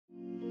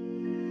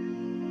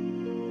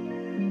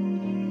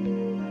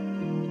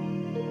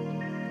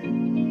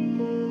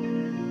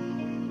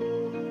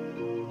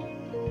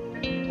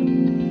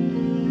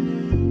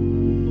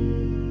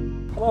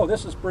Hello,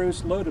 this is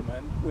Bruce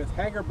Ludeman with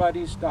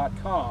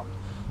Hangarbuddies.com.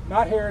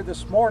 Not here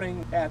this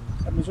morning at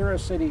Missouri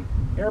City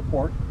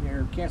Airport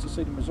near Kansas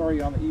City, Missouri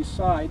on the east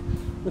side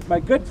with my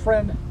good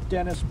friend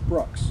Dennis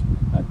Brooks.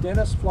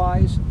 Dennis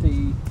flies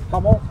the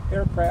Hummel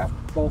aircraft,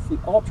 both the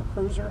Ultra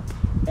Cruiser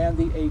and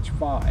the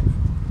H-5.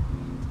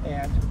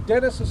 And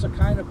Dennis is a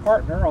kind of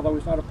partner, although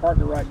he's not a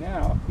partner right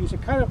now, he's a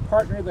kind of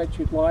partner that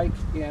you'd like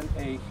in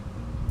a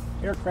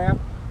aircraft,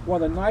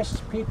 one of the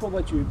nicest people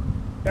that you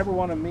ever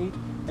want to meet,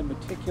 and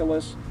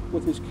meticulous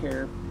with his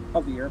care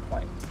of the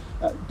airplane.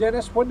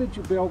 Dennis, when did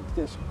you build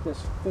this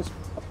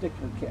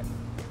particular kit?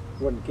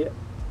 Wasn't a kit.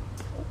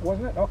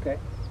 Wasn't it? Okay.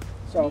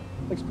 So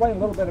explain a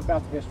little bit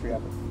about the history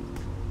of it.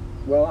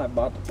 Well, I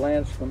bought the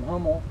plans from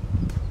Hummel.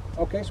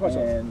 Okay, so it's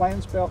a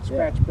plans built,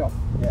 scratch built.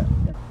 Yeah.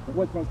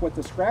 With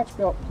the scratch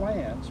built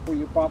plans, where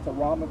you bought the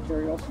raw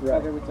materials and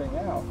cut everything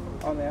out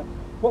on that,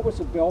 what was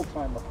the build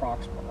time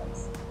approximately?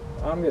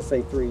 I'm going to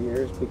say 3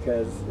 years,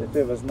 because if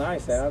it was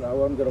nice out, I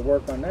wasn't going to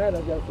work on that. I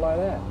was going to fly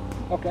that.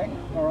 Okay,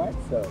 all right.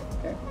 So.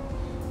 Okay.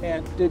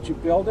 And did you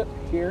build it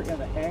here in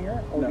the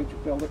hangar, or did you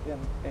build it in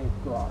a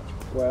garage?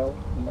 Well,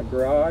 in the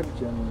garage,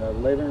 and the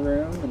living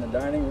room, and the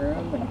dining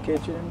room, and the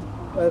kitchen.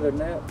 Other than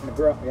that, in the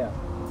garage, yeah.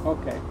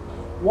 Okay.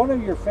 One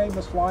of your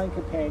famous flying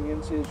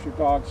companions is your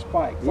dog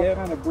Spike. What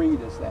kind of breed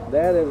is that?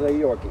 That is a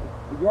Yorkie.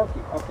 A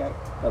Yorkie, okay.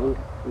 A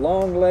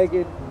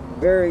long-legged,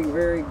 very,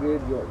 very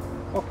good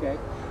Yorkie. Okay.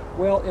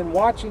 Well, in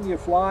watching you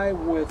fly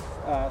with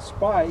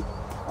Spike,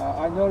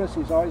 I notice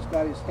he's always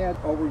got his head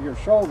over your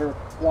shoulder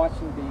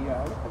watching the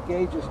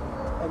gauges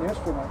and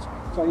instruments.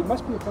 So he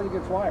must be a pretty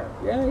good flyer.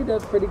 Yeah, he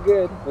does pretty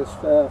good. It's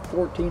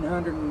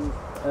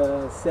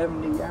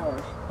 1,470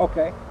 hours.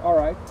 Okay, all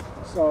right.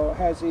 So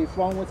has he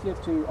flown with you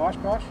to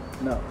Oshkosh?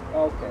 No.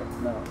 Okay.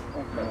 No.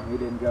 Okay. No, he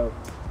didn't go.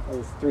 It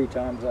was 3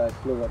 times I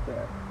flew up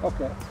there.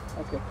 Okay.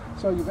 Okay.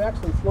 So you've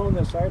actually flown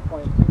this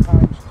airplane 3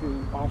 times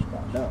to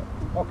Oshkosh? No.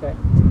 Okay.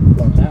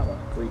 Flown that one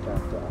 3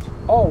 times to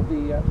Oshkosh. Oh,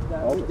 the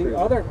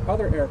other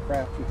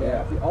aircraft you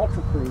have, the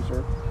Ultra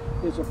Cruiser,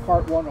 is a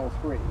Part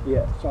 103.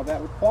 Yes. So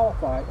that would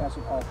qualify as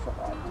an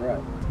ultralight.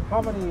 Right.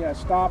 How many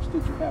stops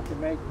did you have to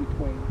make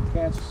between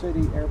Kansas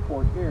City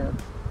Airport here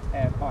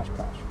and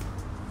Oshkosh?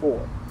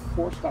 4.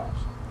 4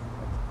 stops.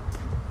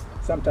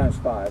 Sometimes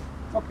 5.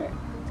 Okay.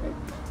 Okay.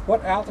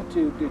 What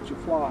altitude did you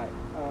fly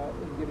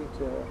in getting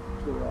to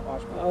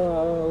Oshkosh?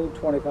 Oh,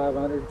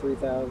 2,500,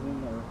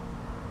 3,000.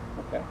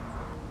 Okay.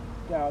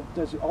 Now,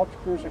 does the Ultra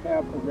Cruiser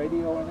have a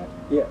radio in it?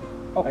 Yes.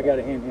 Okay. I got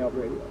a handheld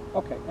radio.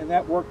 Okay, and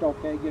that worked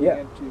okay getting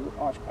into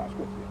Oshkosh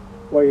with you?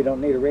 Well, you don't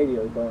need a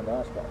radio going to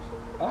Oshkosh.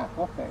 Ah,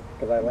 okay.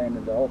 Because I landed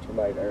in the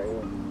ultralight area,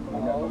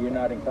 and you're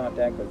not in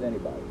contact with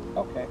anybody.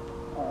 Okay,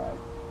 all right.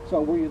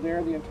 So were you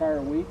there the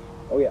entire week?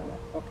 Oh yeah.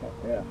 Okay.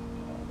 Yeah.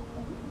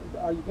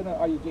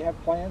 Do you have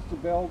plans to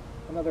build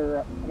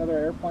another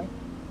airplane?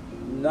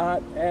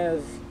 Not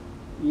as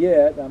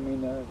yet. I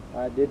mean,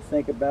 I did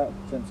think about,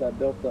 since I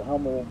built the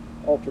Hummel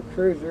Ultra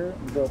Cruiser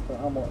and built the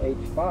Hummel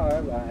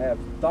H-5, I have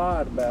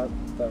thought about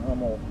the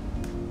Hummel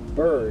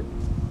Bird,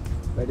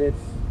 but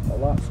it's a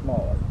lot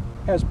smaller.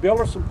 Has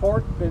builder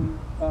support been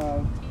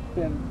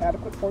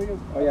adequate for you?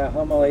 Oh yeah,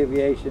 Hummel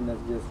Aviation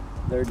is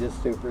they're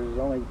just super. There's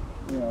only,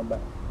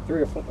 about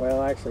 3 or 4,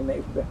 well actually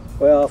maybe,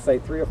 I'll say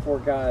 3 or 4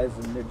 guys,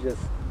 and they're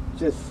just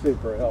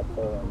super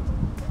helpful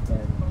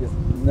and just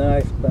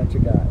nice bunch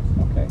of guys.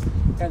 Okay.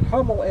 And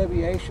Hummel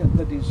Aviation,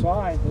 the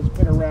design has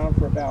been around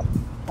for about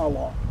how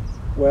long?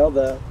 Well,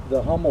 the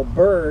Hummel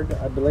Bird,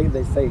 I believe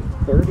they say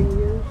 30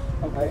 years,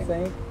 I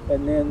think,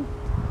 and then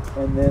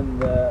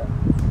the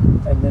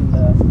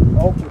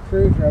Ultra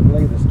Cruiser, I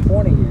believe, is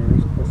 20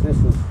 years, because this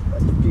was a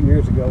few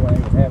years ago when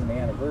they was having the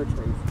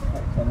anniversaries,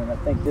 and then I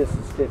think this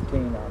is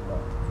 15 on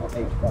the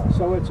H-5.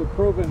 So it's a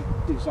proven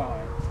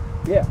design.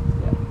 Yeah.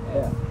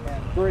 And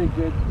very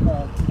good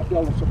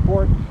builder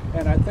support,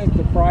 and I think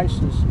the price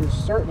is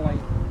certainly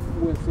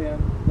within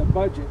the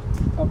budget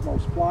of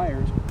most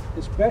flyers,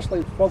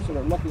 especially folks that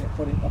are looking at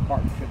putting a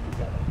partnership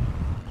together.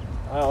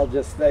 I'll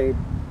just say,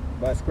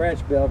 by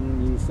scratch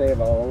building, you save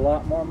a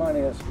lot more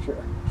money, that's for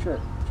sure.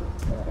 Sure.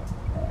 Yeah. Okay.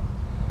 All right.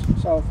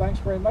 So thanks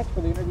very much for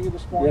the interview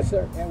this morning. Yes,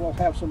 sir. And we'll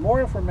have some more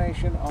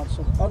information on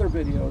some other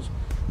videos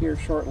here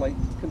shortly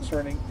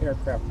concerning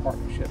aircraft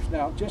partnerships.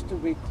 Now, just to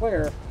be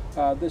clear,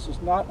 this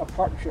is not a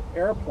partnership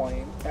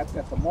airplane at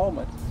the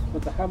moment,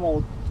 but the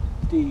Hummel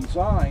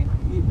design,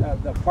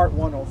 the Part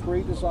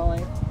 103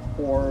 design,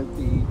 or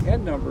the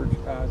N-numbered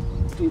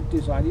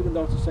design, even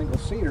though it's a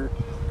single-seater,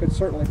 could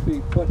certainly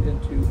be put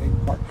into a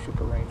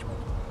partnership arrangement.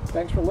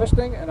 Thanks for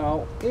listening, and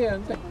I'll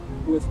end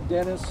with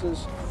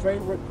Dennis's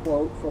favorite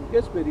quote from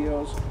his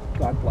videos,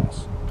 God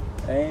bless.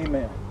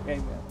 Amen.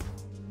 Amen.